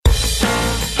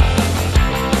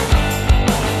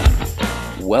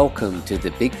Welcome to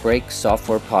the Big Break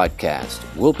Software Podcast.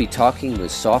 We'll be talking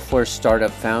with software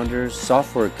startup founders,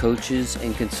 software coaches,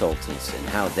 and consultants and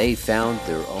how they found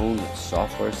their own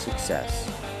software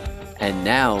success. And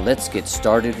now let's get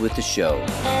started with the show.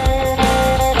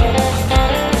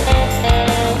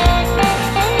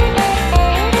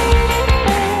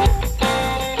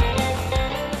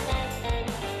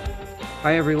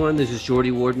 Hi, everyone. This is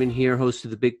Geordie Wardman here, host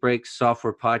of the Big Break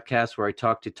Software Podcast, where I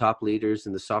talk to top leaders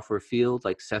in the software field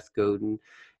like Seth Godin,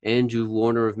 Andrew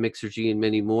Warner of Mixergy, and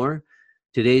many more.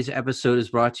 Today's episode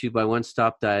is brought to you by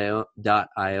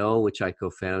OneStop.io, which I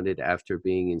co-founded after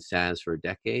being in SaaS for a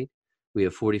decade. We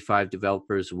have 45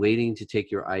 developers waiting to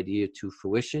take your idea to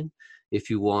fruition.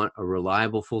 If you want a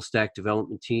reliable full-stack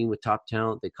development team with top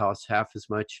talent that costs half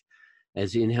as much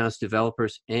as in-house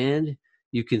developers, and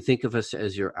you can think of us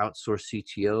as your outsourced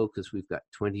CTO because we've got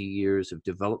 20 years of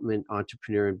development,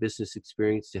 entrepreneur, and business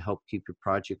experience to help keep your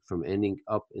project from ending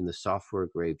up in the software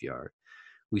graveyard.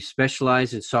 We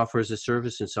specialize in software as a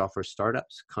service and software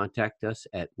startups. Contact us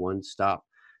at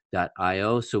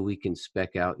onestop.io so we can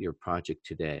spec out your project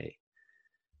today.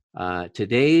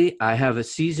 Today, I have a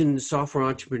seasoned software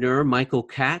entrepreneur, Michael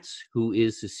Katz, who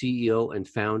is the CEO and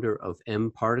founder of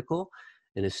mParticle,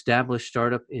 an established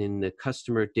startup in the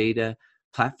customer data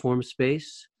platform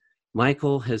space.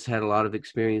 Michael has had a lot of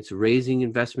experience raising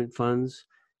investment funds,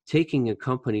 taking a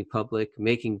company public,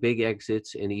 making big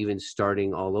exits, and even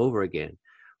starting all over again.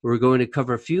 We're going to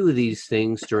cover a few of these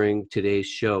things during today's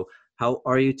show. How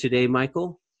are you today,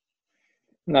 Michael?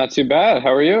 Not too bad.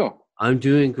 How are you? I'm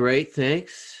doing great,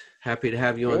 thanks. Happy to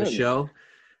have you on the show.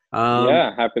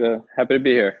 Yeah, happy to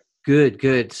be here.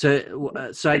 Good.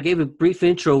 So I gave a brief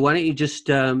intro. Why don't you just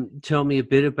tell me a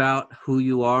bit about who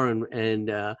you are and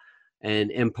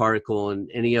mParticle and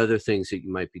any other things that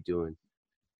you might be doing?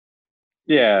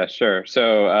 Yeah, sure.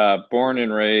 So born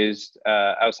and raised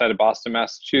outside of Boston,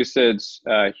 Massachusetts,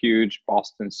 huge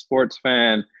Boston sports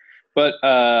fan, but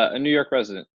a New York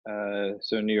resident.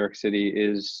 So New York City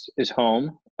is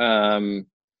home. And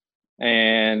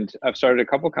I've started a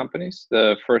couple companies.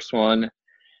 The first one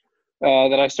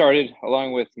that I started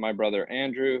along with my brother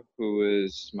Andrew, who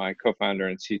is my co-founder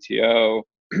and CTO,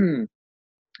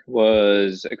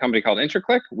 was a company called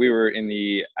InterClick. We were in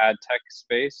the ad tech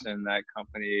space, and that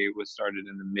company was started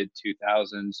in the mid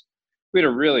 2000s. We had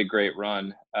a really great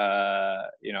run. I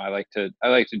like to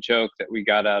joke that we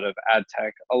got out of ad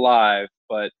tech alive,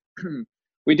 but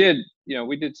we did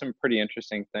some pretty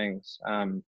interesting things.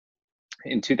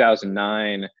 In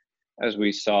 2009, as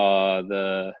we saw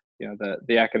the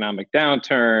economic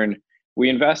downturn, we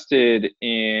invested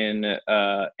in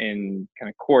kind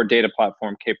of core data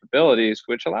platform capabilities,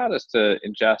 which allowed us to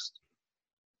ingest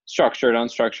structured,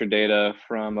 unstructured data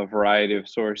from a variety of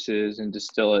sources and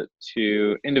distill it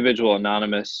to individual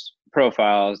anonymous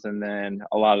profiles. And then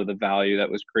a lot of the value that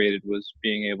was created was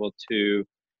being able to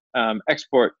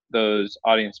export those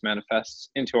audience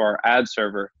manifests into our ad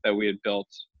server that we had built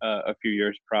a few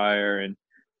years prior, and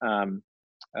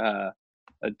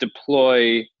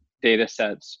deploy data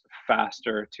sets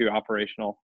faster to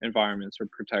operational environments or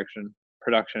production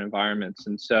environments.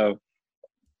 And so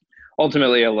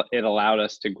ultimately it allowed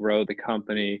us to grow the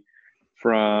company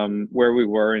from where we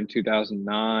were in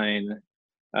 2009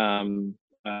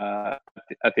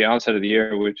 at the onset of the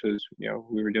year, which was,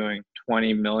 we were doing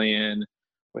 20 million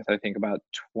with, I think, about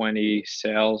 20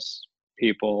 sales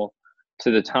people, to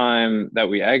the time that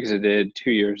we exited 2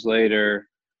 years later,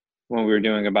 when we were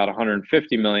doing about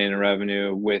 150 million in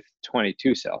revenue with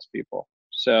 22 salespeople.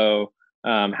 So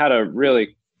had a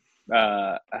really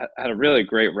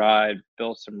great ride,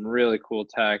 built some really cool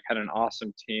tech, had an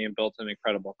awesome team, built an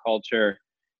incredible culture.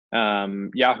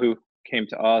 Yahoo came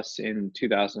to us in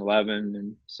 2011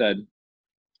 and said,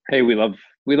 "Hey, we love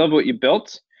what you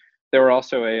built." They were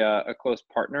also a close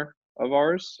partner of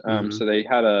ours, so they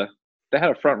had a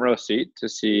front row seat to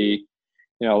see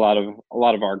a lot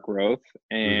of our growth,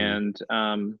 and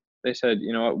they said,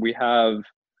 "You know what? We have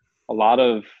a lot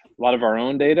of our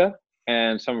own data,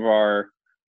 and some of our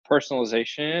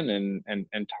personalization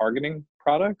and targeting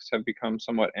products have become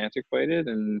somewhat antiquated.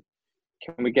 And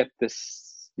can we get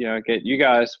this? Get you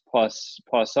guys plus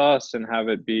us, and have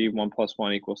it be 1 +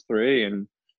 1 = 3?" And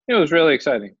it was really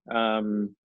exciting.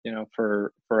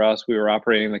 For us, we were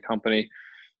operating the company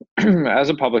as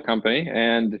a public company,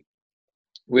 and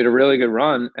we had a really good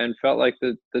run and felt like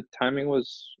the timing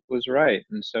was right.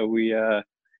 And so we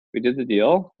did the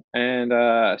deal and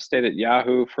stayed at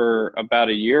Yahoo for about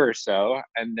a year or so,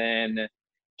 and then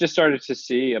just started to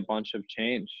see a bunch of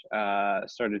change.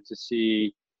 Started to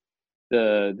see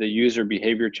the user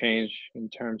behavior change in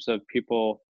terms of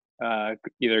people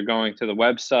either going to the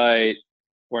website,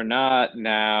 we're not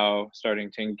now starting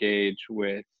to engage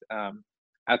with,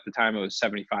 at the time it was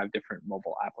 75 different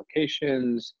mobile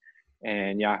applications,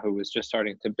 and Yahoo was just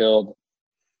starting to build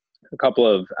a couple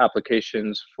of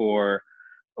applications for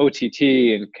OTT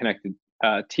and connected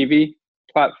TV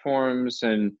platforms.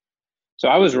 And so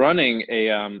I was running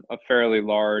a fairly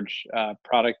large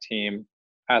product team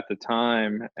at the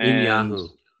time, In and Yahoo.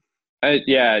 yeah, at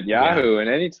Yeah. Yahoo.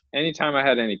 And anytime I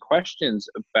had any questions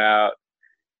about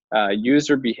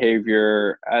user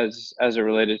behavior as it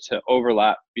related to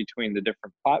overlap between the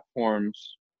different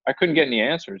platforms, I couldn't get any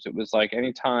answers. It was like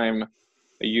anytime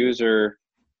a user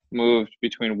moved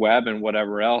between web and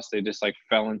whatever else, they just like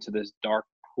fell into this dark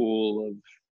pool of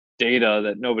data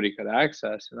that nobody could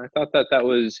access. And I thought that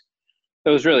was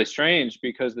really strange,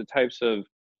 because the types of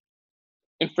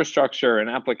infrastructure and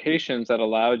applications that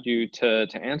allowed you to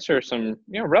answer some,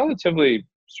 relatively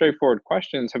straightforward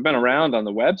questions have been around on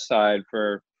the website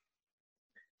for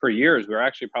years. We're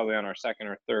actually probably on our second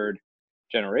or third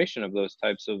generation of those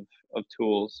types of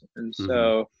tools. And Mm-hmm.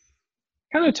 so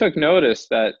kind of took notice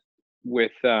that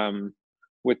with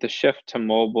with the shift to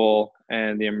mobile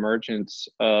and the emergence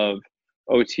of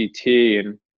OTT,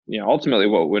 and ultimately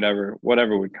whatever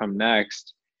would come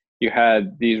next, you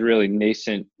had these really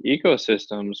nascent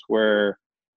ecosystems where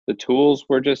the tools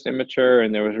were just immature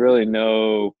and there was really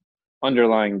no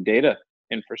underlying data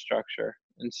infrastructure.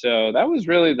 And so that was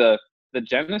really the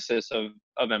genesis of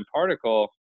mParticle.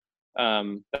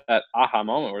 That aha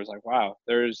moment where it's like, wow,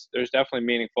 there's definitely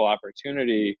meaningful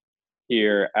opportunity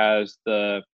here as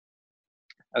the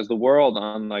world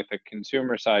on like the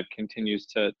consumer side continues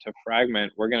to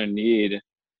fragment. We're going to need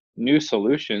new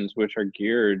solutions which are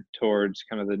geared towards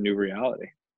kind of the new reality.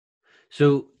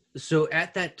 So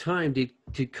at that time,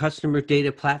 did customer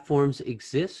data platforms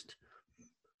exist?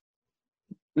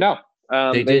 No,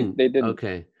 They they didn't. they didn't.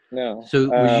 Okay. No. So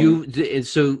were you, and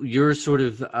so you're sort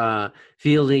of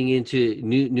fielding into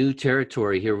new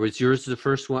territory here. Was yours the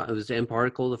first one? Was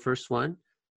mParticle the first one?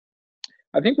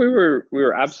 I think we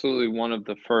were absolutely one of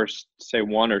the first, say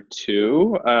one or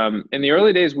two. In the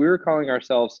early days, we were calling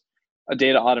ourselves a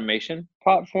data automation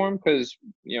platform, because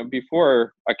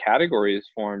before a category is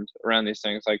formed around these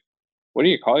things, like what do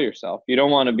you call yourself? You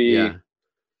don't want to be Yeah.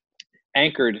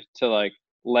 anchored to like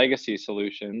legacy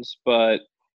solutions, but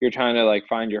you're trying to like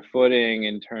find your footing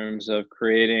in terms of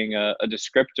creating a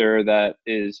descriptor that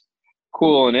is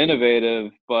cool and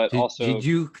innovative, but Did also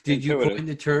you intuitive. coin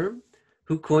the term?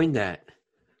 Who coined that?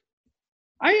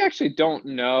 I actually don't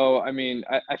know. I mean,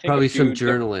 I think a Probably some few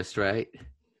journalist, right?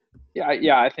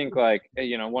 yeah, I think like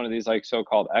one of these like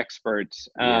so-called experts.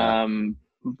 Yeah.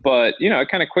 But it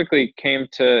kind of quickly came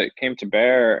to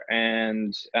bear,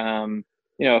 and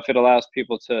if it allows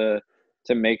people to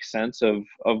make sense of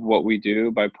what we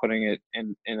do by putting it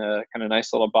in a kind of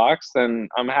nice little box, then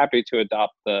I'm happy to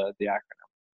adopt the acronym.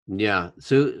 Yeah.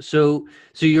 So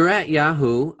you're at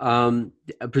Yahoo.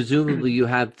 Presumably you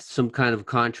have some kind of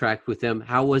contract with them.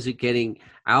 How was it getting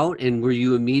out? And were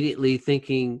you immediately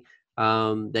thinking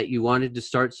that you wanted to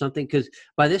start something? Because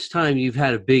by this time you've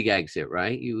had a big exit,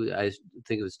 right? I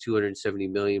think it was 270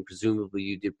 million. Presumably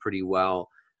you did pretty well.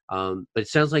 But it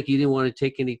sounds like you didn't want to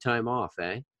take any time off,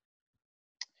 eh?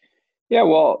 Yeah,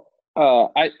 well,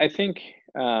 I think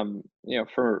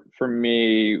for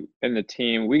me and the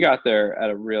team, we got there at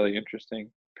a really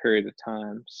interesting period of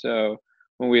time. So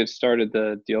when we had started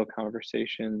the deal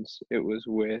conversations, it was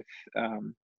with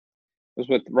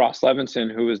Ross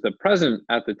Levinson, who was the president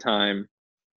at the time,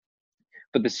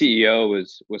 but the CEO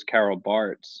was Carol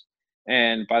Bartz.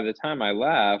 And by the time I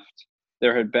left,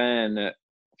 there had been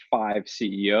 5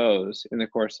 CEOs in the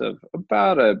course of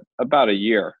about a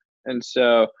year. And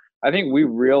so I think we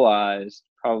realized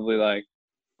probably like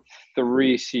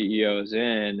 3 CEOs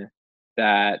in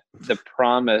that the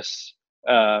promise,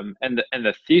 and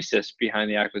the thesis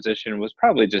behind the acquisition was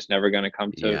probably just never going to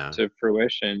come to Yeah. to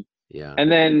fruition. Yeah.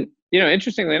 And then,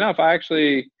 interestingly enough, I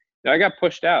got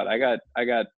pushed out. I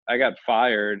got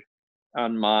fired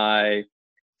on my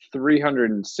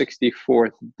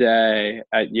 364th day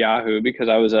at Yahoo, because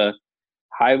I was a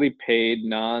highly paid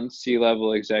non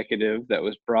C-level executive that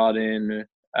was brought in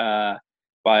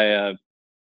by a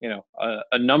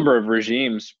number of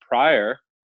regimes prior.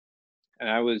 And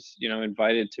I was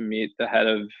invited to meet the head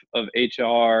of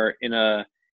HR in a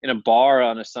bar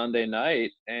on a Sunday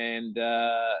night, and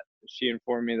she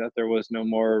informed me that there was no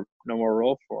more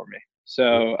role for me.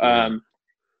 So Yeah.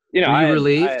 Were I you had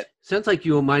relieved? Sounds like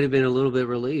you might have been a little bit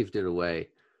relieved in a way.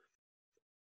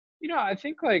 I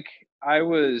think like I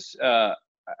was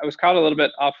caught a little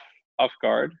bit off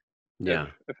guard, if Yeah.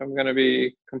 I'm going to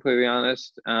be completely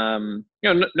honest.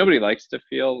 Nobody likes to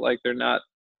feel like they're not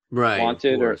Right, of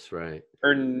wanted course, right.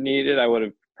 or needed. I would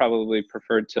have probably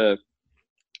preferred to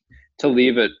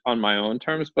leave it on my own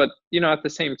terms. But, at the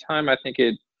same time, I think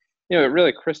it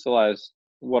really crystallized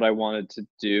what I wanted to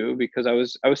do, because I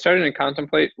was starting to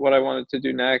contemplate what I wanted to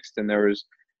do next. And there was a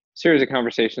series of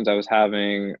conversations I was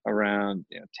having around,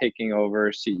 taking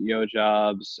over CEO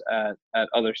jobs at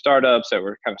other startups that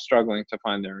were kind of struggling to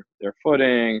find their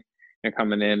footing and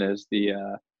coming in as the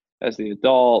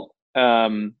adult.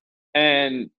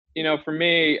 And, for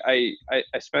me, I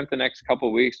spent the next couple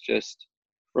of weeks just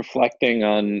reflecting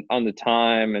on the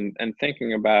time and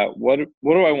thinking about what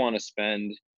do I want to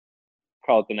spend,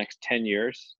 call it, the next 10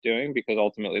 years doing, because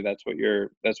ultimately that's what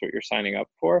you're signing up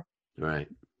for Right.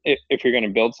 if you're going to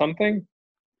build something.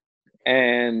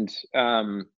 And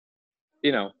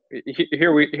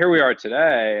here we are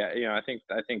today. I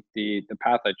think the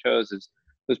path I chose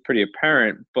was pretty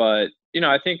apparent. But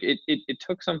I think it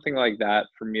took something like that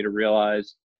for me to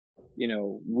realize,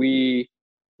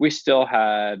 we still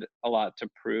had a lot to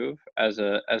prove as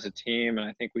a team, and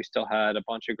I think we still had a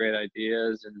bunch of great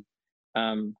ideas.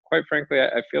 And quite frankly,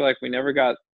 I feel like we never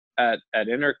got at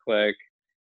InterClick.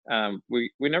 We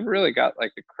never really got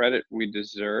like the credit we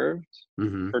deserved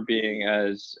Hmm. for being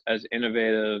as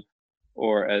innovative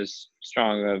or as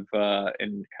strong of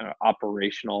in kind of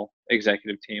operational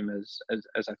executive team as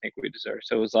I think we deserve.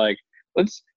 So it was like,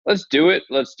 let's do it.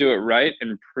 Let's do it right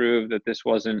and prove that this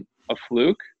wasn't a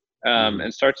fluke, Hmm.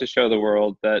 and start to show the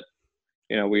world that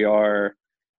we are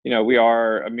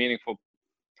a meaningful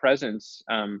presence,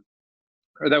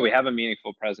 or that we have a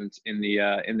meaningful presence in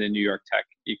the New York tech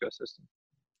ecosystem.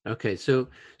 Okay, so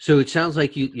it sounds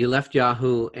like you left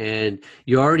Yahoo and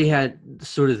you already had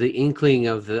sort of the inkling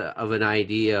of an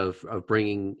idea of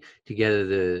bringing together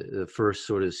the first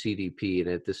sort of CDP, and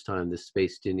at this time the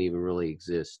space didn't even really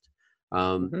exist.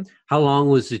 Hmm. How long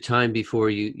was the time before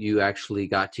you actually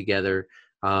got together,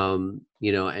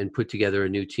 and put together a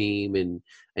new team and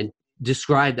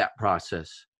describe that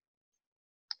process,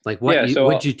 like Yeah.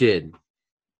 what So you did?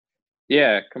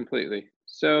 yeah, completely.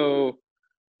 So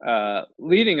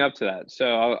leading up to that,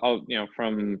 so I'll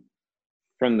from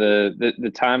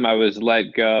the time I was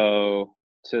let go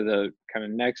to the kind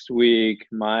of next week,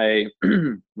 my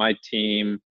my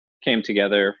team came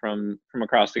together from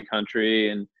across the country,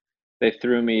 and they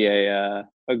threw me a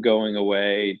going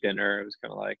away dinner. It was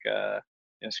kind of like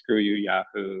screw you,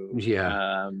 Yahoo.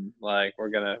 Yeah, Like we're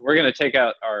gonna take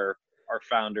out our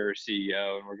founder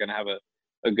CEO, and we're gonna have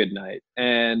a good night.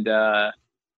 And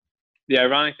the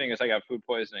ironic thing is I got food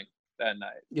poisoning that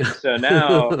night. yeah. So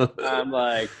now I'm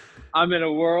like, I'm in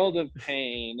a world of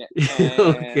pain,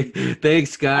 Okay, and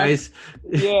thanks, I'm, guys.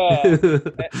 yeah,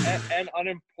 and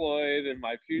unemployed, and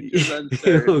my future's Oh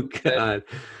uncertain. And God.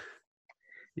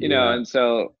 Yeah. and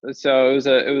so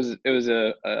it was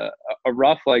a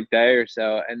rough like day or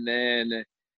so. And then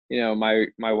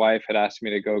my wife had asked me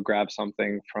to go grab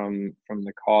something from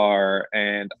the car,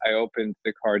 and I opened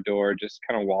the car door, just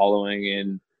kind of wallowing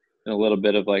in a little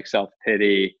bit of like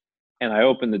self-pity. And I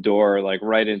opened the door like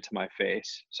right into my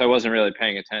face, so I wasn't really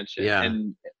paying attention, Yeah.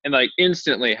 and like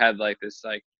instantly had like this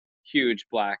like huge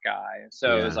black eye. And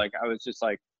so it was Yeah. like I was just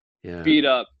like Yeah. beat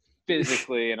up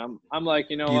physically, and I'm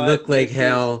like, you know You what, look like this is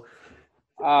hell.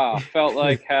 felt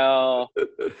like hell.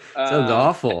 Sounds um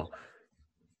awful.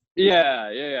 yeah,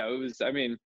 it was, I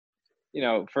mean,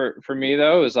 for me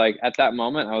though, it was like at that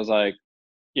moment I was like,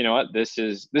 you know what, this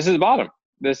is the bottom.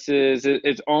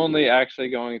 It's only actually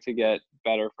going to get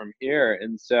better from here.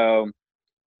 And so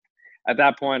at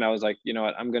that point I was like, you know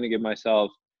what, I'm going to give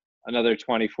myself another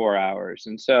 24 hours.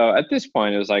 And so at this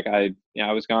point it was like I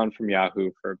was gone from Yahoo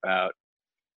for about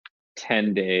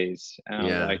 10 days, and I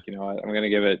was Yeah. like, you know what, I'm going to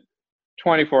give it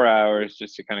 24 hours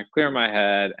just to kind of clear my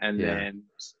head. And Yeah. then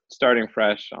starting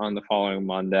fresh on the following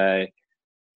Monday,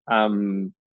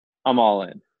 um, I'm all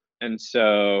in. And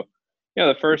so,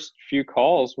 the first few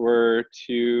calls were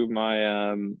to my,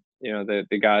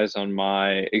 the guys on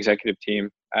my executive team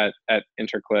at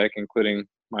InterClick, including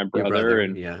my Your brother. brother.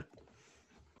 And, Yeah.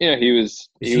 he was,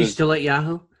 Is he he was, still at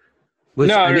Yahoo? no, I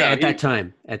no, mean, no, at that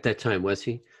time. At that time, was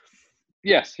he?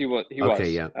 yes, he Okay.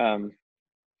 was. Yeah.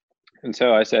 And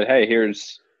so I said, hey,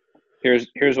 here's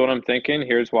what I'm thinking.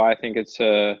 Here's why I think it's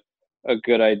a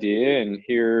good idea, and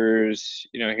here's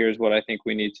what I think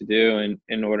we need to do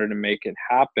in order to make it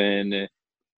happen.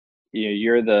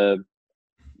 You're the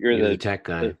you're You're the the, tech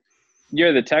the guy.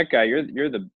 you're the tech guy. You're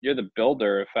the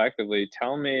builder effectively.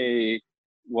 Tell me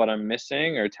what I'm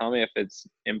missing, or tell me if it's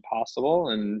impossible.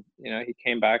 And he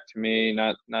came back to me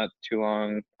not too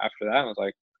long after that, and was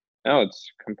like, no,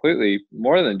 it's completely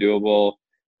more than doable.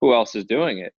 Who else is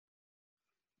doing it?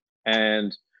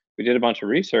 And we did a bunch of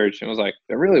research and it was like,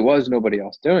 there really was nobody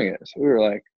else doing it. So we were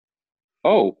like,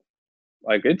 oh,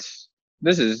 like this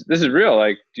is real.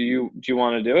 Like, do you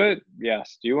want to do it?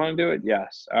 Yes. Do you want to do it?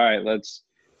 Yes. All right, let's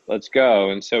go.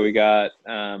 And so we got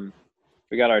probably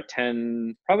our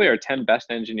 10 best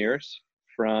engineers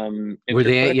from Were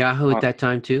they at Interclick. Yahoo at that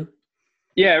time too?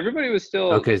 Yeah, everybody was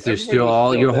still Okay, so they're everybody still was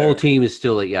all still your whole there. team is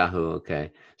still at Yahoo.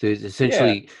 Okay, so it's Yeah.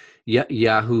 essentially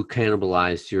Yahoo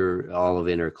cannibalized your all of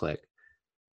InterClick.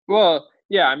 Well,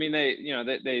 yeah, I mean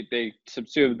they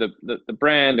subsumed the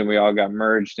brand, and we all got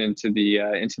merged into the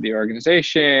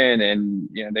organization, and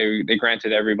they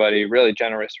granted everybody really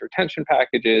generous retention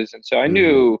packages. And so I Mm-hmm.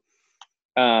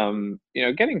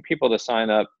 knew getting people to sign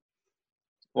up,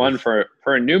 one, for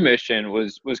a new mission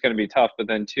was going to be tough, but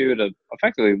then two, to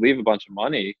effectively leave a bunch of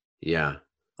money, Yeah,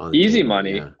 on the easy table.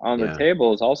 money, Yeah, on the yeah,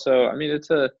 table is also, I mean, it's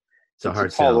a it's a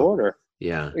hard tall sell. order.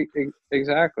 Yeah.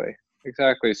 Exactly,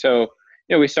 exactly. So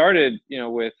we started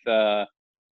with the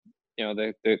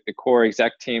core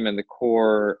exec team and the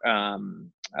core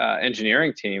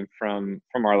engineering team from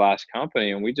our last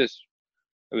company, and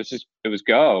it was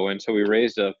go. And so we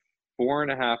raised a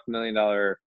 $4.5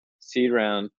 million seed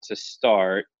round to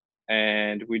start,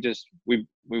 and we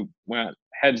went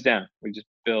heads down. We just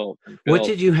built and What built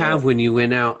did you and have built. when you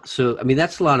went out? So, I mean,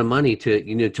 that's a lot of money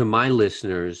to my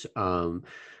listeners.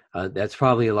 That's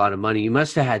probably a lot of money. You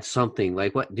must have had something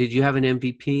like what? Did you have an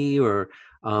MVP or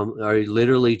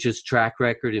literally just track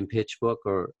record and pitch book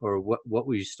or what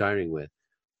were you starting with?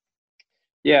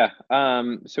 Yeah.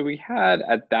 So we had,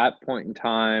 at that point in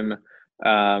time,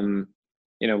 um,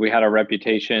 we had a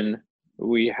reputation,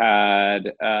 we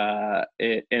had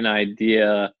an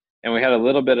idea, and we had a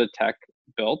little bit of tech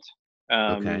built.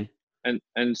 Um, Okay.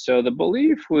 and so the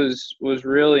belief was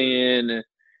really in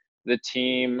the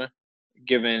team,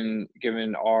 given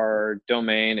our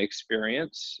domain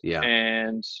experience, Yeah.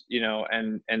 and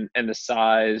and the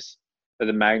size or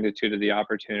the magnitude of the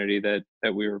opportunity that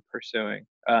we were pursuing.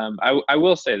 I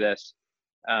will say this,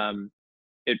 um,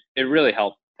 it really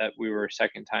helped that we were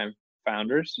second time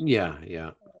founders, Yeah.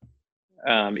 Yeah.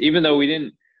 even though we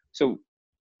didn't. So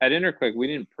at Interclick, we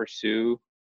didn't pursue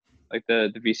like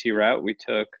the VC route. We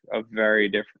took a very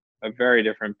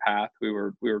different path. We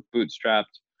were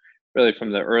bootstrapped really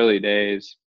from the early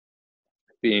days,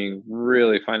 being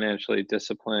really financially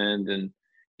disciplined. And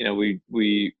we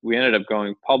ended up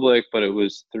going public, but it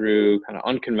was through kind of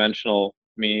unconventional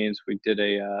means. We did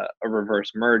a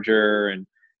reverse merger,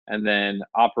 and then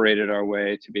operated our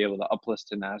way to be able to uplist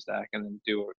to NASDAQ and then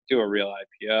do a real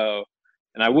IPO.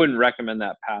 And I wouldn't recommend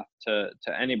that path to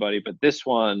anybody, but this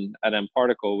one at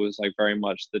mParticle was like very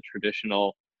much the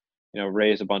traditional,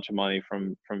 raise a bunch of money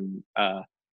from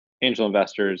angel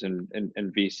investors and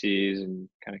VCs, and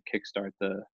kind of kickstart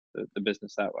the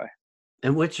business that way.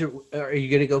 And are you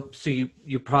going to go? So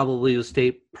you probably will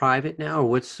stay private now, or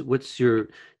what's your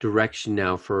direction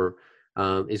now for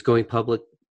is going public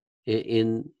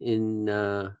in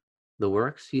the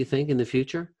works? Do you think in the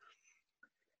future?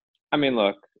 I mean,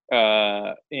 look,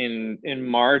 in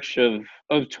March of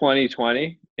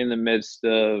 2020, in the midst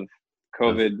of Of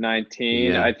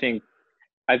COVID-19, yeah,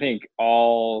 I think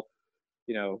all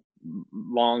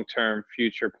long-term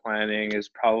future planning is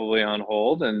probably on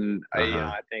hold, and uh-huh,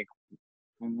 I think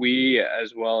we,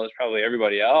 as well as probably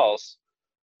everybody else,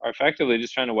 are effectively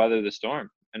just trying to weather the storm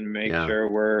and make yeah. sure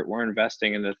we're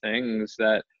investing in the things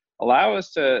that allow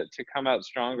us to come out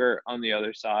stronger on the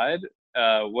other side,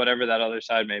 whatever that other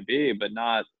side may be, but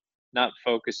not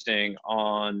focusing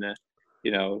on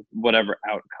whatever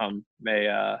outcome may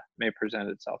present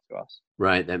itself to us.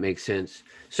 Right, that makes sense.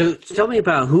 So tell me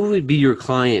about who would be your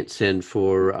clients and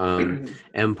for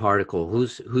mParticle.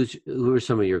 Who are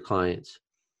some of your clients?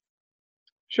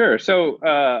 Sure. So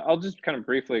I'll just kind of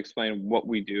briefly explain what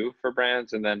we do for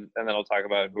brands, and then I'll talk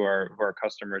about who our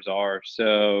customers are.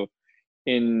 So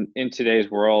in today's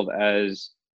world,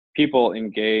 as people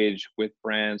engage with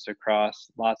brands across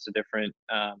lots of different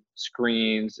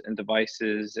screens and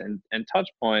devices and touch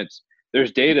points,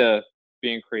 there's data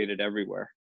being created everywhere.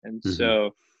 And Hmm.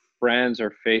 so brands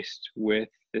are faced with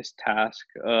this task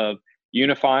of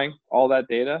unifying all that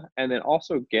data, and then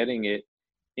also getting it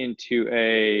into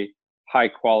a high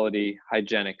quality,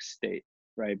 hygienic state,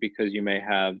 right? Because you may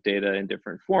have data in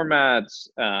different formats,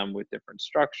 with different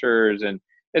structures, and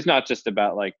it's not just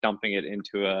about like dumping it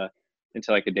into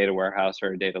like a data warehouse or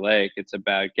a data lake. It's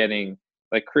about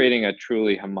creating a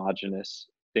truly homogeneous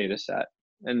data set.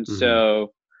 And Hmm.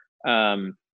 so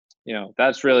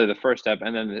that's really the first step.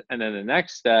 And then the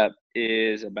next step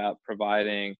is about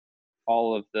providing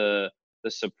all of the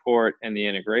support and the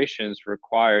integrations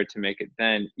required to make it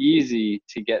then easy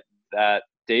to get that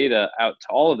data out to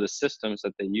all of the systems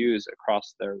that they use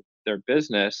across their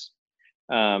business,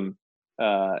 that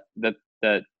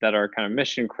are kind of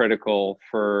mission critical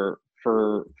for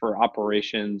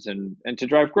operations and to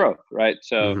drive growth, right?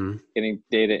 So Mm-hmm. getting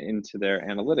data into their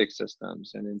analytics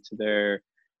systems and into their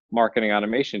marketing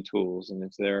automation tools and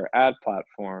into their ad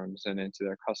platforms and into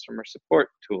their customer support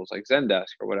tools like Zendesk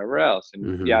or whatever else, and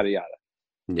Mm-hmm. yada yada.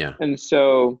 Yeah. And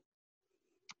so,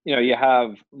 you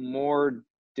have more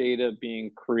data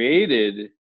being created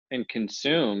and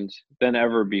consumed than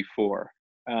ever before.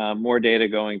 More data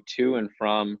going to and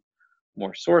from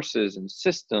more sources and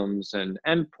systems and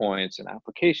endpoints and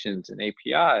applications and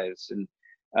APIs, and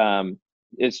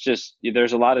it's just,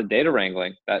 there's a lot of data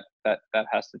wrangling that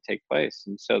has to take place.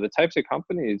 And so the types of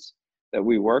companies that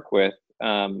we work with,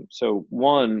 so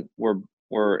one,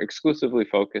 we're exclusively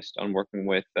focused on working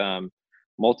with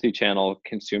multi-channel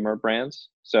consumer brands.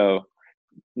 So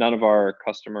none of our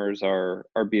customers are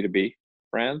B2B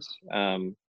brands.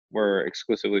 We're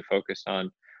exclusively focused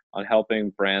on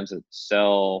helping brands that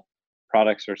sell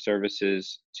products or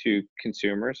services to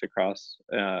consumers across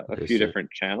a few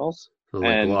different channels. So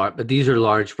like And large, but these are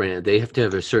large brands. They have to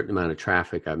have a certain amount of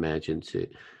traffic, I imagine,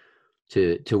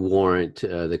 to warrant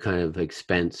the kind of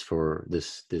expense for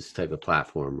this type of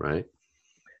platform, right?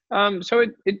 so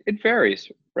it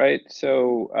varies, right?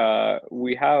 So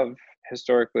we have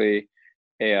historically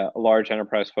a large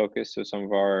enterprise focus. So some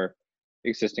of our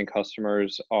existing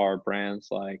customers are brands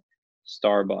like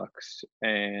Starbucks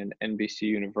and NBC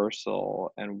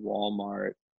Universal and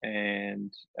Walmart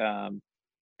and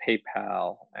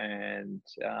PayPal and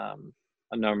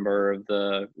a number of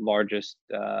the largest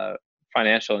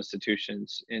financial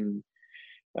institutions in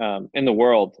the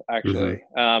world, Mm-hmm. actually.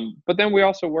 But then we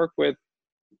also work with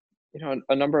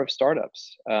a number of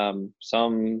startups,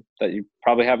 some that you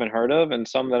probably haven't heard of, and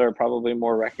some that are probably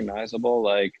more recognizable,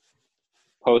 like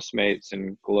Postmates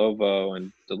and Glovo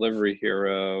and Delivery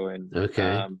Hero and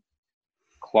Okay.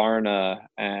 Klarna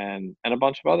and a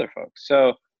bunch of other folks.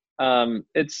 So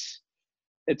it's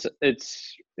it's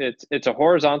a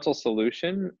horizontal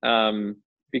solution,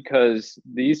 because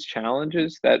these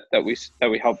challenges that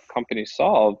we help companies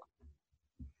solve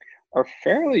are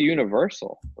fairly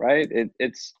universal, right?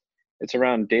 It's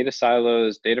around data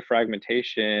silos, data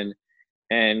fragmentation,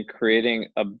 and creating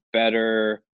a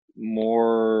better,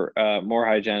 more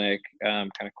hygienic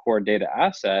kind of core data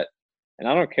asset. And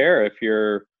I don't care if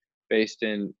you're based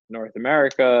in North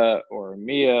America or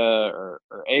EMEA or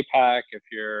APAC, if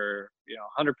you're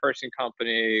 100-person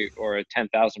company or a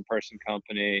 10,000-person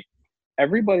company,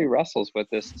 everybody wrestles with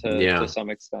this to Yeah. some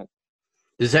extent.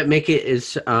 Does that make it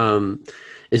is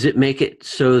it make it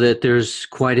so that there's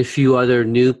quite a few other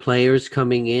new players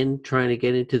coming in trying to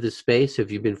get into the space?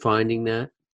 Have you been finding that?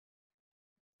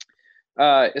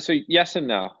 So yes and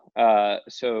no.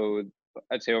 So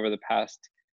I'd say over the past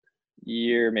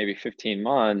year, maybe 15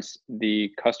 months,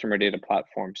 the customer data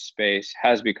platform space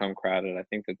has become crowded. I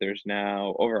think that there's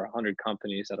now over 100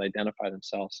 companies that identify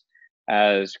themselves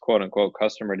as quote unquote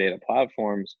customer data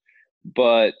platforms.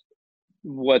 But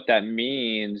what that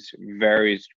means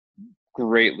varies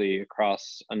greatly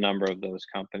across a number of those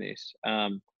companies.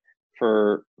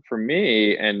 For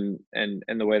me and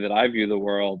the way that I view the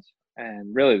world,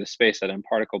 and really the space that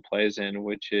mParticle plays in,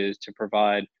 which is to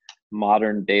provide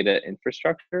modern data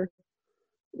infrastructure,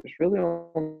 there's really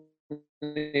only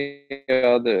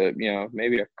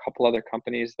maybe a couple other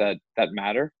companies that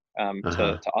matter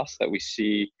Uh-huh. to us, that we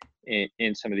see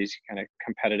in some of these kind of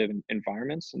competitive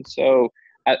environments. And so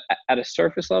at a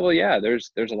surface level, yeah,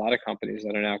 there's a lot of companies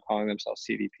that are now calling themselves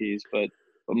CDPs, but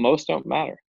most don't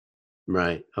matter.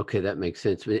 Right. Okay, that makes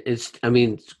sense. I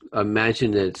mean,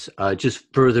 imagine it's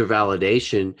just further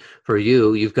validation for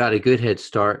you. You've got a good head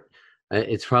start.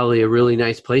 It's probably a really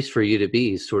nice place for you to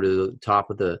be, sort of the top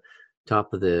of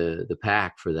the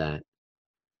pack for that.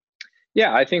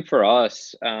 Yeah, I think for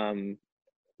us,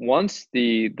 once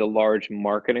the large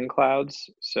marketing clouds,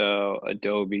 so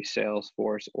Adobe,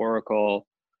 Salesforce, Oracle,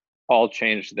 all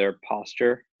changed their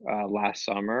posture last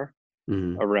summer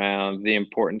Mm-hmm. around the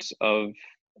importance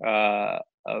uh,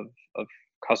 of of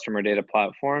customer data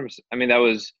platforms. I mean, that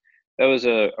was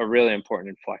a really important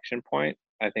inflection point,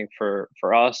 I think, for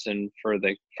us and for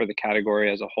the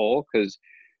category as a whole, because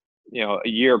a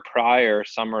year prior,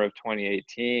 summer of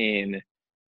 2018,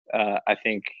 I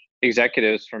think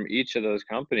executives from each of those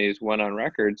companies went on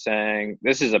record saying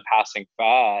this is a passing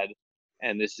fad,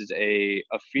 and this is a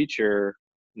feature,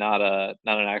 not an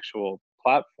actual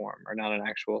platform or not an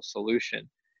actual solution.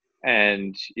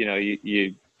 And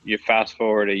you fast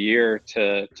forward a year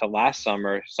to last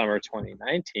summer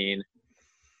 2019,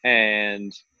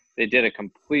 and they did a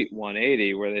complete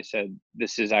 180 where they said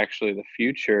this is actually the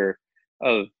future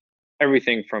of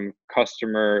everything from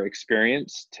customer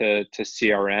experience to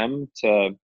CRM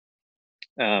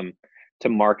um, to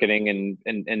marketing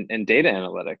and data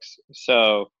analytics.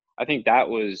 So I think that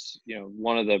was,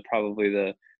 one of the probably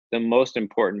the most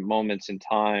important moments in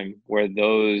time where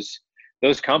those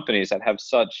companies that have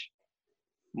such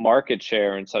market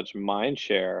share and such mind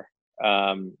share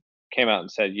came out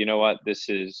and said, you know what, this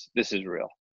is real.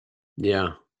 Yeah.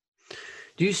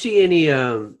 Do you see any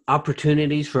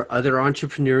opportunities for other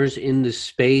entrepreneurs in the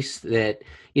space that,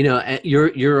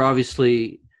 you're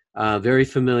obviously very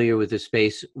familiar with the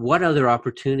space. What other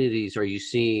opportunities are you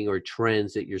seeing, or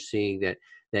trends that you're seeing that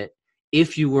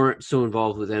if you weren't so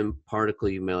involved with mParticle,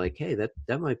 you may like, hey,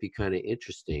 that might be kind of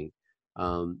interesting.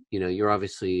 You're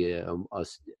obviously a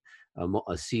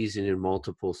seasoned and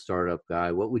multiple startup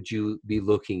guy. What would you be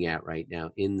looking at right now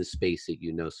in the space that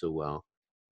you know so well?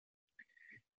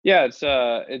 Yeah, it's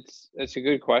a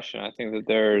good question. I think that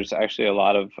there's actually a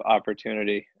lot of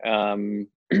opportunity. When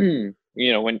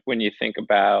you think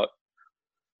about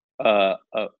a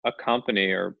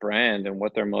company or brand and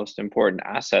what their most important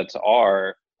assets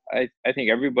are, I think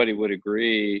everybody would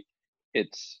agree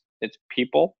it's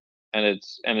people and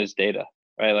it's data,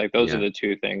 right? Like those are Yeah. the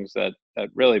two things that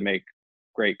really make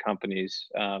great companies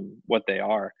what they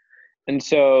are. And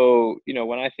so,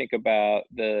 when I think about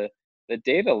the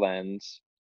data lens,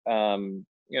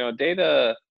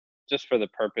 data just for the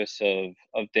purpose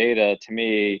of data to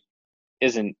me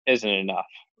isn't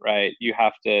enough, right? You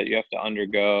have to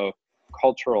undergo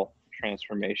cultural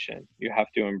transformation. You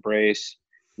have to embrace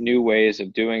new ways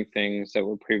of doing things that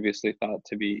were previously thought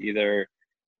to be either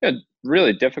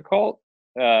really difficult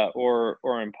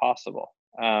or impossible.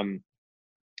 And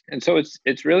so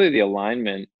it's really the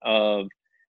alignment of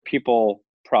people,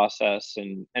 process,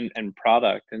 and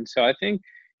product. And so I think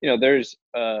there's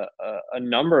a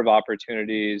number of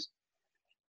opportunities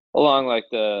along like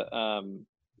the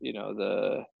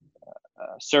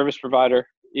service provider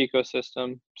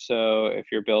ecosystem. So if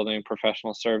you're building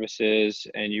professional services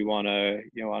and you want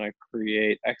to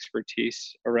create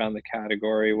expertise around the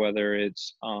category, whether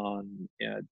it's on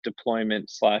deployment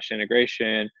slash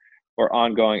integration or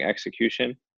ongoing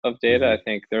execution of data, Hmm. I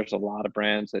think there's a lot of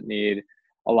brands that need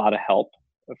a lot of help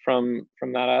from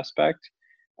that aspect.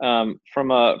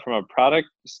 From a product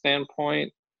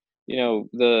standpoint,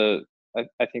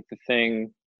 I think the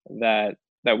thing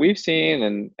that we've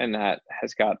seen and that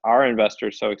has got our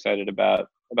investors so excited about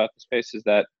the space is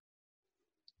that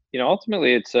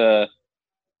ultimately it's a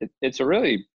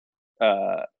really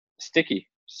uh, sticky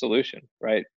solution,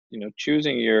 right?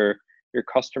 Choosing your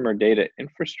customer data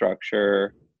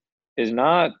infrastructure is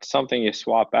not something you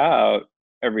swap out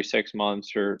every 6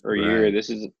 months or year. Right. This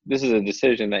is a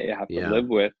decision that you have to Yeah. live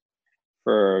with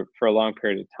for a long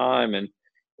period of time, and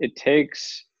it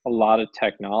takes a lot of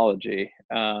technology.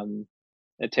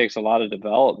 It takes a lot of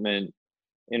development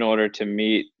in order to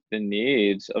meet the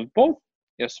needs of both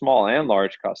small and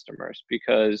large customers,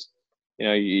 because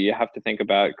you have to think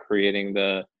about creating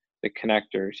the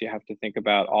connectors. You have to think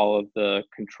about all of the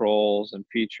controls and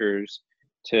features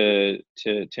to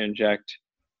inject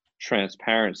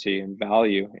transparency and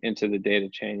value into the data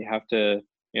chain. You have to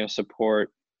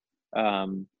support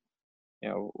um,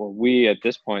 well, we at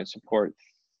this point support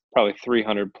probably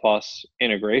 300 plus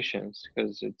integrations,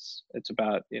 because it's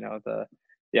about the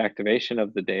activation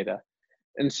of the data.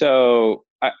 And so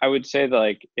I would say that,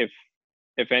 like,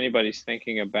 if anybody's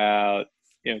thinking about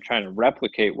trying to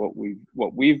replicate what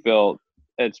we've built,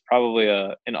 it's probably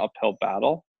an uphill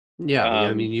battle. Yeah, yeah. I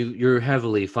um mean, you're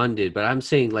heavily funded, but I'm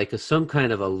saying like some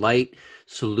kind of a light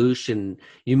solution.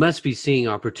 You must be seeing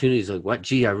opportunities like, what?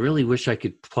 Gee, I really wish I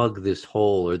could plug this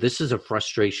hole, or this is a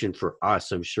frustration for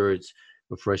us. I'm sure it's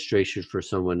a frustration for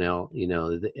someone else.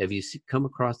 Have you come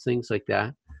across things like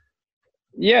that?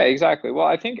 yeah, exactly. Well,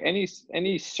 I think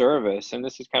any service, and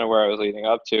this is kind of where I was leading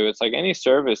up to, it's like any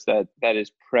service that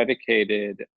is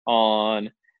predicated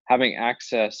on having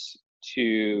access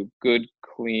to good,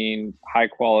 clean, high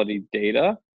quality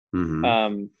data, Hmm.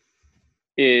 um,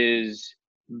 is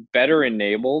better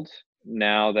enabled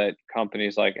now that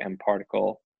companies like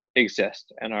mParticle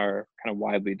exist and are kind of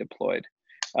widely deployed.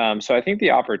 So I think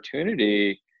the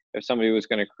opportunity, if somebody was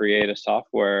going to create a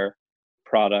software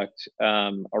product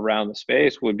around the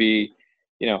space, would be,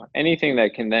 anything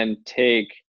that can then take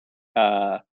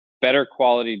uh, better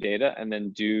quality data and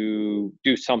then do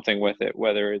something with it,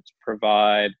 whether it's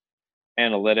provide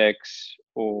analytics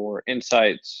or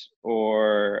insights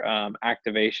or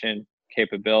activation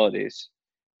capabilities.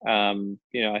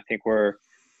 I think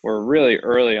we're really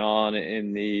early on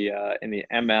in the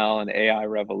ML and AI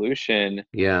revolution,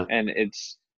 Yeah. and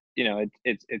it's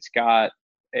it's got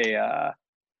a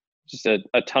just a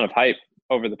ton of hype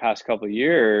over the past couple of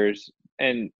years.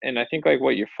 And I think like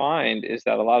what you find is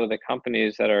that a lot of the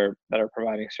companies that are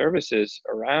providing services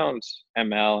around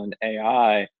ML and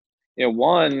AI,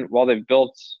 one, while they've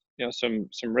built some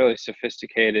really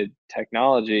sophisticated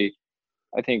technology,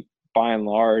 I think by and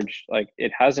large, like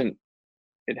it hasn't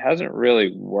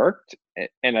really worked.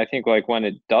 And I think like when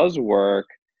it does work,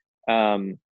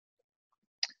 um,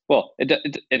 well,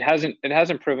 it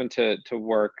hasn't proven to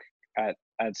work at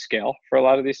scale for a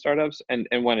lot of these startups. And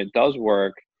when it does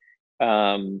work,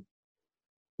 um,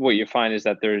 what you find is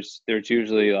that there's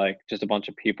usually like just a bunch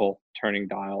of people turning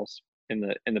dials in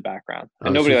the background, and Oh,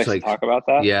 so nobody it's likes to like, talk about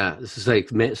that. yeah, this is like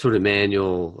sort of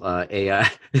manual AI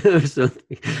or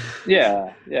something.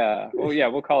 Yeah, yeah. Well, yeah,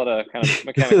 we'll call it a kind of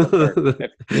mechanical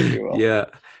Turk, if you will. Yeah,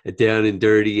 a down and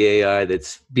dirty AI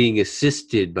that's being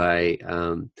assisted by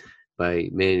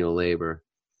manual labor.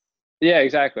 Yeah,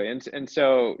 exactly. And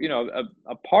so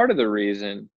a part of the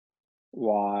reason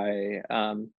why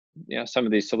some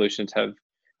of these solutions have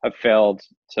failed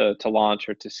to launch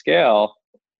or to scale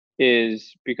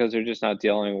is because they're just not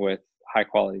dealing with high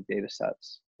quality data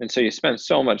sets. And so you spend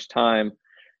so much time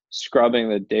scrubbing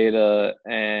the data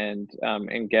and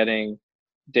getting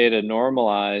data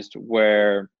normalized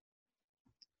where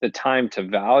the time to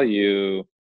value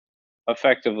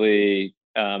effectively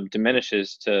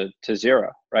diminishes to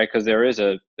zero, right? Because there is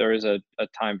a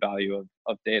time value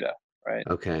of data, right?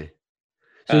 Okay.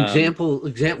 So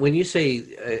Um, when you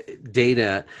say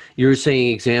data, you're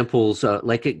saying examples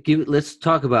like let's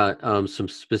talk about some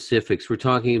specifics. We're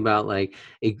talking about like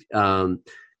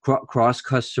cross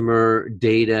customer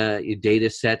data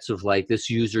sets of like this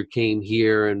user came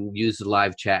here and used the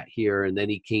live chat here, and then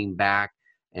he came back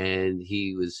and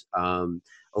he was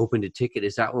opened a ticket.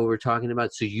 Is that what we're talking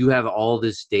about? So you have all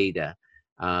this data,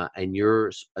 and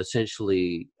you're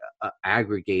essentially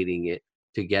aggregating it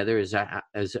together. Is that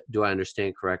do I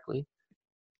understand correctly?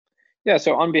 yeah,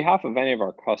 so on behalf of any of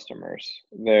our customers,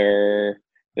 there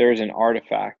is an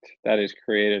artifact that is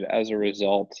created as a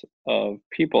result of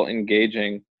people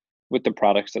engaging with the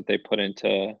products that they put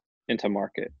into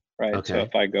market, right? So Okay.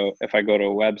 if I go to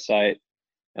a website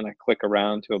and I click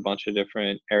around to a bunch of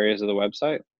different areas of the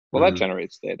website, well, that Hmm.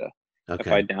 generates data. Okay.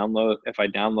 If I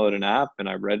download an app and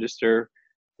I register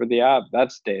for the app,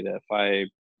 that's data.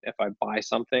 If I buy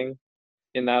something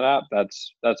in that app,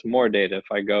 that's more data.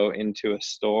 If I go into a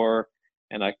store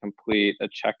and I complete a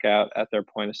checkout at their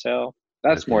point of sale,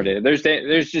 that's more Okay. data.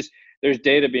 There's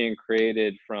data being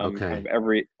created from kind of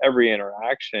Okay. every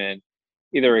interaction,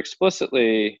 either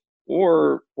explicitly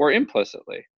or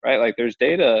implicitly, right? Like there's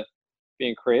data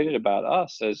being created about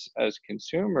us as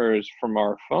consumers from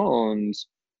our phones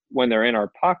when they're in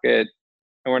our pocket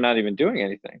and we're not even doing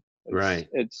anything. It's Right.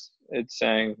 it's it's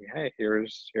saying, hey,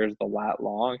 here's the lat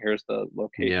long, here's the Yeah.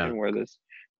 location where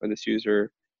this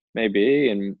user may be.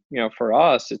 And for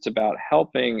us, it's about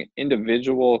helping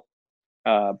individual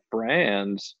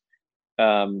brands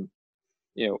um,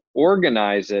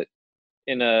 organize it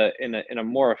in a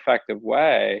more effective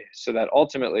way so that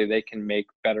ultimately they can make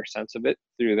better sense of it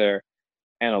through their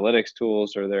analytics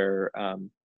tools or their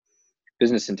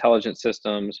business intelligence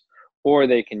systems, or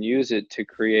they can use it to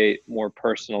create more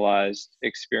personalized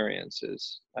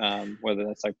experiences, whether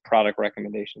that's like product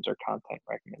recommendations or content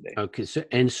recommendations.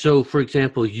 Okay. So for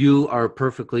example, you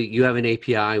have an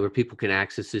API where people can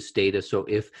access this data. So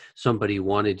if somebody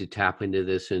wanted to tap into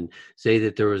this and say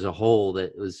that there was a hole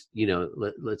that was,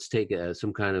 let's take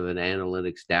some kind of an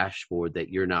analytics dashboard that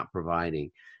you're not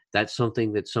providing, that's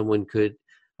something that someone could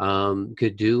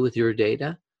do with your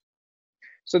data.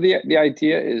 So the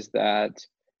idea is that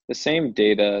the same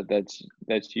data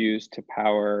that's used to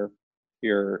power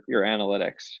your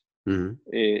analytics, Hmm.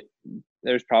 it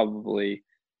there's probably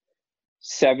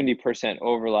 70%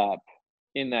 overlap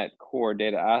in that core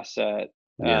data asset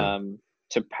Yeah.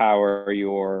 to power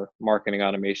your marketing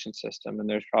automation system. And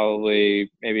there's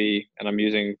probably maybe, and I'm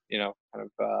using, kind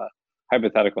of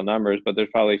hypothetical numbers, but there's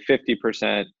probably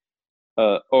 50%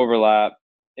 overlap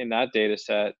in that data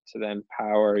set to then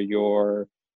power your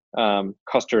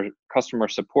customer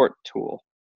support tool,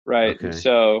 right? And Okay.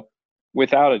 so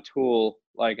without a tool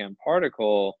like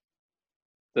mParticle,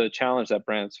 the challenge that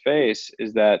brands face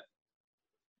is that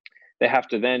they have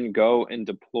to then go and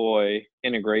deploy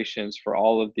integrations for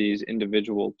all of these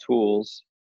individual tools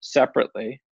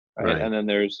separately, right? Right. And then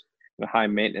there's high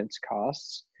maintenance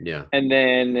costs. Yeah. And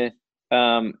then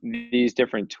these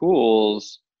different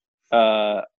tools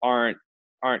aren't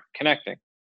connecting,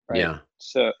 right? Yeah.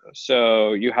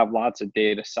 So you have lots of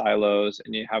data silos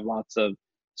and you have lots of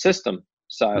system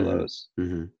Mm-hmm. silos.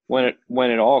 Mm-hmm.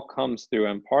 When it all comes through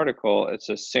mParticle, it's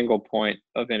a single point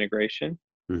of integration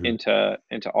Mm-hmm.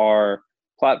 into our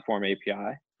platform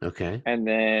API, Okay. and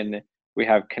then we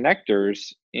have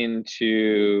connectors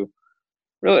into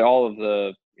really all of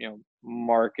the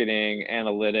marketing,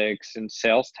 analytics, and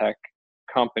sales tech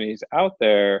companies out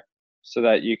there, so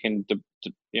that you can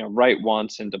write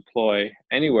once and deploy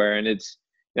anywhere. And it's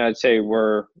I'd say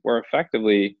we're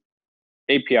effectively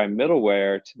API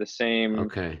middleware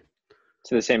Okay.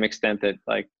 to the same extent that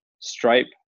like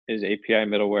Stripe is API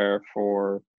middleware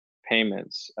for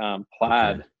payments. Okay.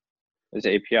 Plaid is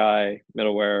API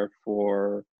middleware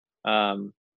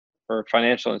um, for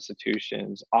financial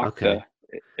institutions. Okta Okay.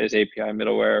 is API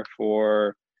middleware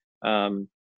for um,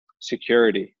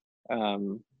 security.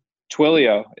 Um,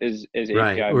 Twilio is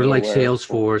Right. API Or like middleware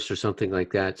for. Salesforce or something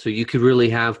like that. So you could really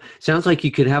have, sounds like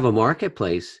you could have a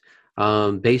marketplace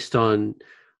based on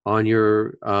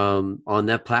your on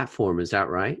that platform. Is that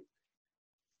right?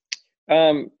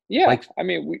 Yeah, Like I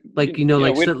mean, like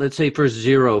like so, let's say for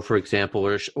Zero, for example,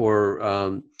 or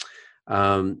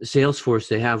Salesforce,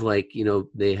 they have like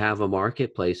they have a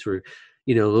marketplace where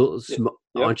little yep.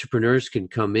 entrepreneurs can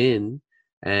come in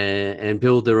and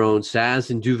build their own SaaS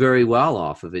and do very well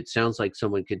off of it. Sounds like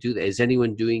someone could do that. Is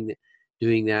anyone doing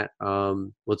that?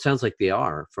 Well, it sounds like they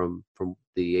are from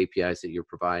the APIs that you're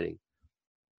providing.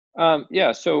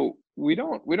 Yeah, so we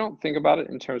don't think about it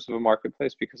in terms of a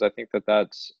marketplace, because I think that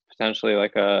that's potentially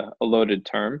like a loaded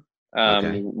term.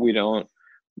 Okay.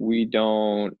 We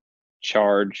don't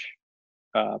charge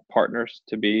partners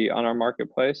to be on our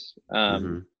marketplace.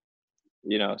 Mm-hmm.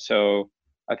 So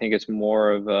I think it's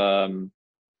more of a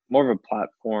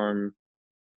platform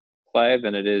play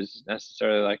than it is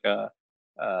necessarily like a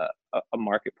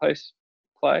marketplace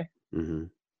play. Mm-hmm.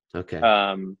 Okay.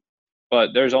 Um,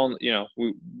 but there's only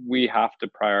we have to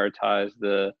prioritize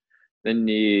the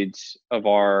needs of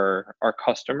our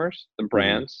customers, the Mm-hmm.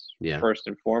 brands, Yeah. first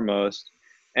and foremost.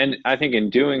 And I think in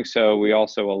doing so, we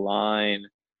also align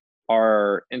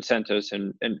our incentives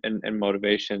and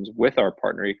motivations with our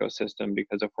partner ecosystem,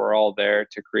 because if we're all there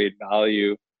to create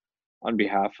value on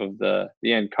behalf of the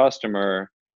end customer,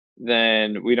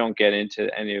 then we don't get into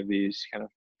any of these kind of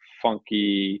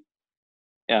funky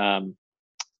um,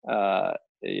 uh,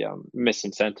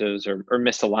 misincentives or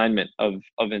misalignment of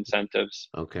incentives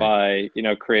Okay. by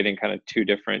creating kind of two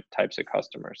different types of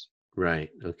customers. Right.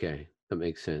 Okay. That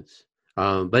makes sense.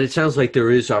 But it sounds like there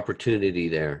is opportunity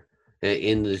there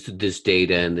in this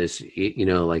data and this,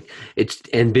 like it's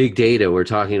and big data. We're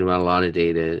talking about a lot of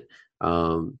data,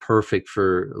 perfect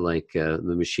for like the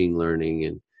machine learning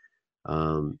and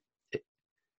um,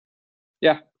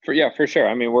 Yeah, for sure.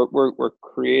 I mean, we're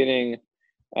creating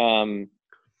um,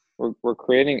 we're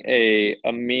creating a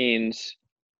means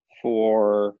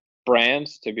for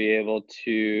brands to be able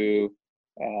to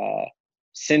uh,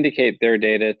 syndicate their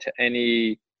data to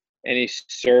any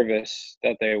service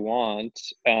that they want,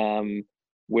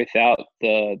 without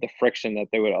the friction that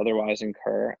they would otherwise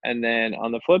incur. And then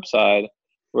on the flip side,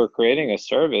 we're creating a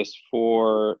service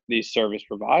for these service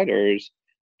providers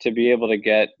to be able to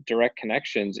get direct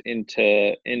connections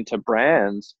into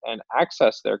brands and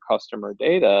access their customer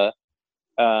data,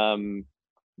 um,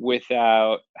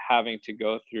 without having to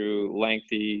go through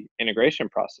lengthy integration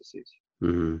processes.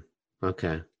 mhm.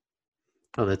 Okay.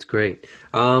 Oh, that's great.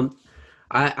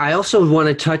 I also want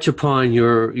to touch upon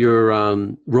your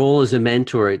role as a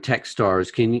mentor at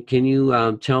Techstars. Can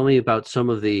you tell me about some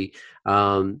of the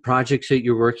projects that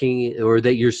you're working or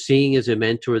that you're seeing as a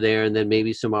mentor there, and then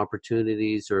maybe some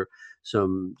opportunities or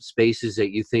some spaces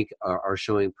that you think are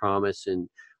showing promise in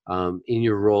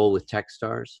your role with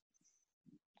Techstars?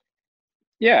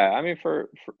 Yeah, I mean, for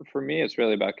me, it's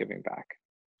really about giving back,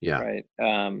 Yeah. right?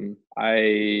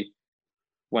 I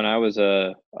When I was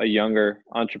a younger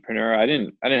entrepreneur, I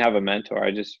didn't have a mentor.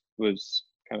 I just was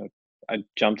kind of I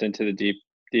jumped into the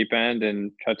deep end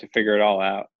and tried to figure it all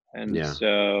out. And Yeah.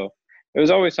 so it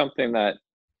was always something that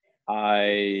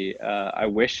I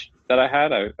wish that I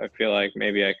had. I feel like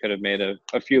maybe I could have made a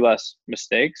few less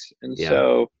mistakes. And Yeah.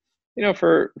 so,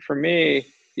 for me,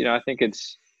 I think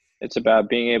it's about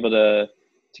being able to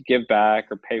give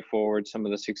back or pay forward some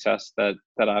of the success that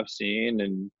I've seen.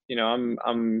 And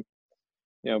I'm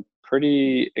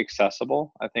pretty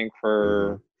accessible, I think, Hmm.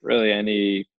 for really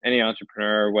any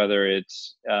entrepreneur, whether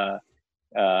it's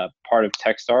part of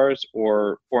Techstars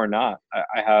or not.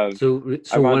 So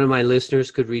I've one gone. of my listeners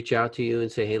could reach out to you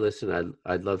and say, "Hey, listen,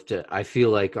 I'd love to. I feel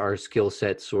like our skill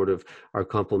sets sort of are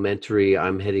complementary.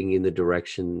 I'm heading in the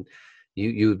direction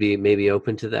you would be maybe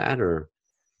open to that, or."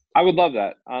 I would love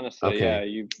that, honestly. Yeah, Okay.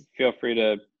 you feel free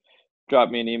to drop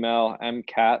me an email,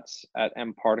 mkatz at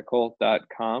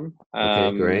mparticle.com.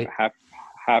 Okay, great.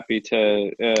 Happy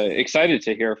to, excited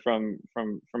to hear from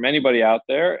anybody out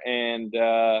there. And,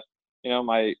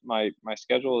 my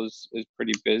schedule is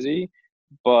pretty busy,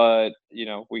 but,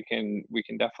 we can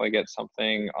definitely get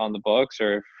something on the books,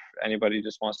 or if anybody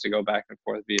just wants to go back and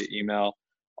forth via email,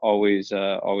 always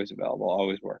available,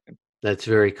 always working. That's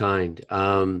very kind.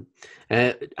 How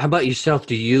about yourself?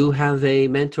 Do you have a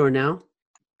mentor now?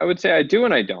 I would say I do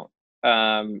and I don't.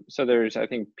 So there's, I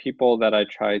think, people that I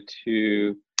try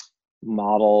to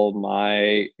model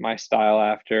my style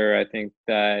after. I think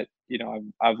that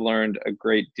I've learned a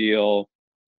great deal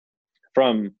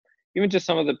from even just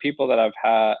some of the people that I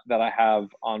have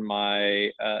on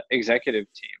my executive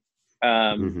team.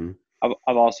 Hmm.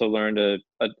 I've also learned a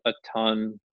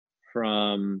ton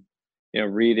from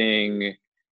reading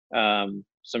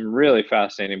some really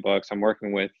fascinating books. I'm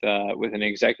working with an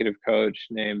executive coach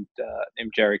named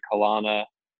Jerry Kalana,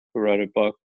 who wrote a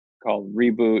book called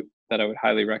Reboot that I would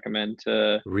highly recommend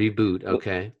to. Reboot.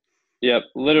 Okay. Yep,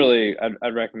 literally,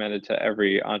 I'd recommend it to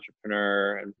every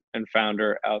entrepreneur and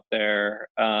founder out there.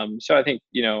 So I think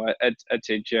I'd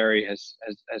say Jerry has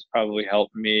probably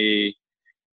helped me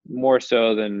more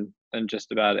so than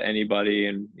just about anybody.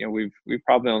 And we've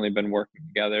probably only been working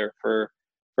together for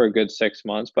a good 6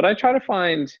 months. But I try to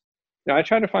find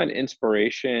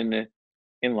inspiration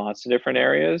in lots of different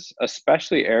areas,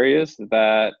 especially areas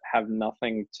that have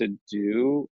nothing to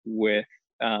do with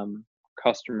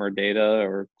customer data,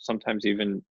 or sometimes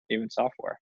even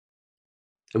software.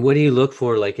 And what do you look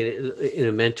for, like in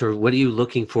a mentor? What are you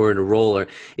looking for in a role, or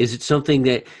is it something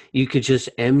that you could just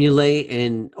emulate,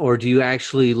 or do you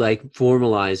actually like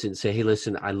formalize it and say, "Hey,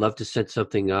 listen, I'd love to set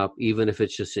something up, even if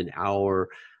it's just an hour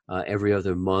every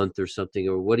other month or something"?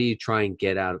 Or what do you try and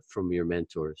get out from your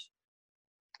mentors?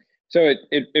 So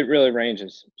it really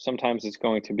ranges. Sometimes it's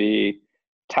going to be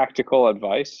tactical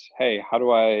advice. Hey, how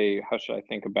should I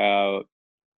think about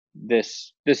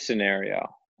this scenario?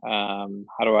 How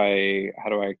do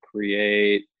I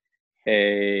create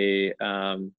a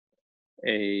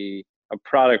a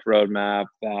product roadmap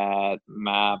that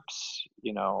maps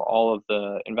all of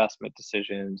the investment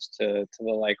decisions to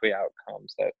the likely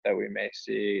outcomes that we may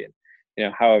see?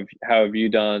 And how have you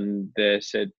done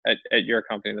this at your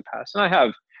company in the past? And I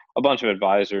have a bunch of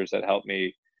advisors that help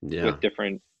me with Yeah. That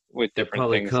different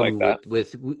probably things like come that.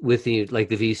 with the like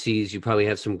the VCs. You probably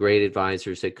have some great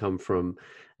advisors that come from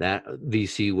that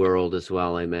VC world as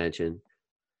well, I imagine.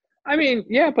 I mean,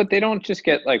 yeah, but they don't just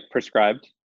get like prescribed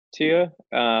to you.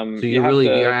 So You have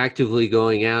you're to. actively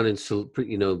going out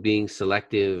and being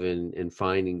selective and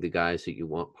finding the guys that you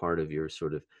want part of your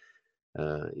sort of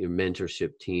your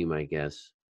mentorship team, I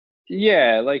guess.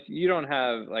 Yeah, like you don't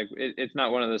have like it's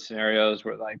not one of those scenarios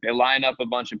where like they line up a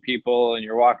bunch of people and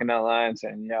you're walking down the line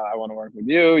saying, "Yeah, I want to work with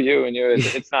you, you, and you."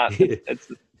 It's not.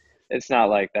 It's not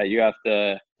like that. You have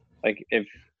to, like,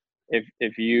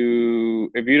 if you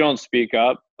don't speak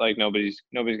up, like nobody's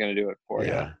gonna do it for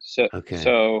you. Yeah. So Okay.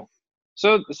 so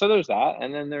so there's that,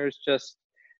 and then there's just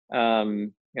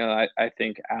I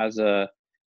think as a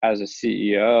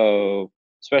CEO,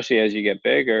 especially as you get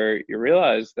bigger, you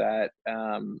realize that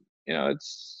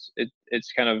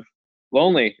it's kind of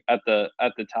lonely at the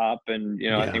top. And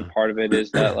I think Yeah. part of it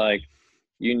is that, like,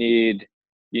 you need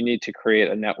you need to create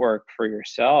a network for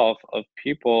yourself of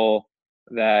people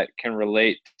that can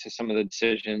relate to some of the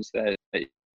decisions that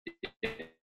you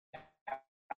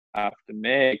have to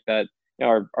make, that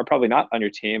are probably not on your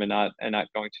team, and not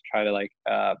going to try to, like,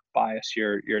 bias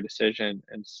your decision.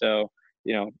 And so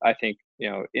I think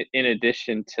in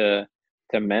addition to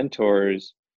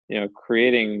mentors,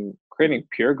 creating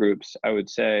peer groups, I would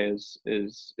say,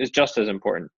 is just as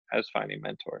important as finding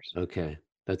mentors. Okay,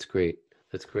 that's great.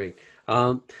 That's great.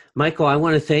 Michael, I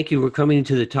want to thank you. We're coming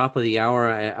to the top of the hour.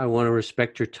 I want to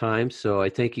respect your time, so I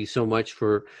thank you so much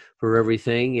for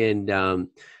everything, and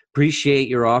appreciate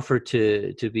your offer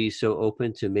to be so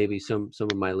open to maybe some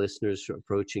of my listeners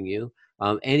approaching you.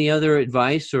 Any other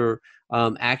advice or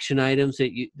action items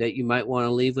that you might want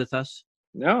to leave with us?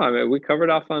 No, I mean, we covered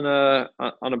off on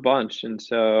a bunch, and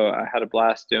so I had a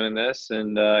blast doing this,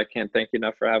 and I can't thank you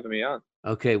enough for having me on.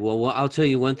 Okay, well, I'll tell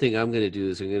you one thing I'm going to do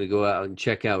is I'm going to go out and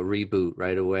check out Reboot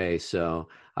right away. So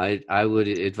I would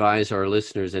advise our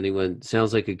listeners, anyone,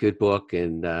 sounds like a good book,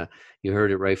 and you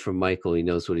heard it right from Michael. He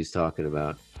knows what he's talking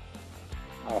about.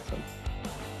 Awesome.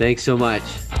 Thanks so much.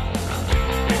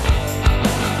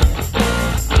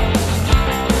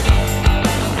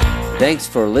 Thanks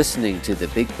for listening to the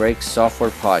Big Break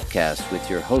Software Podcast with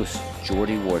your host,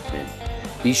 Geordie Wardman.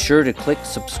 Be sure to click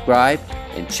subscribe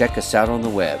and check us out on the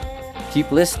web.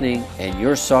 Keep listening, and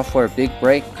your software big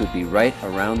break could be right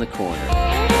around the corner.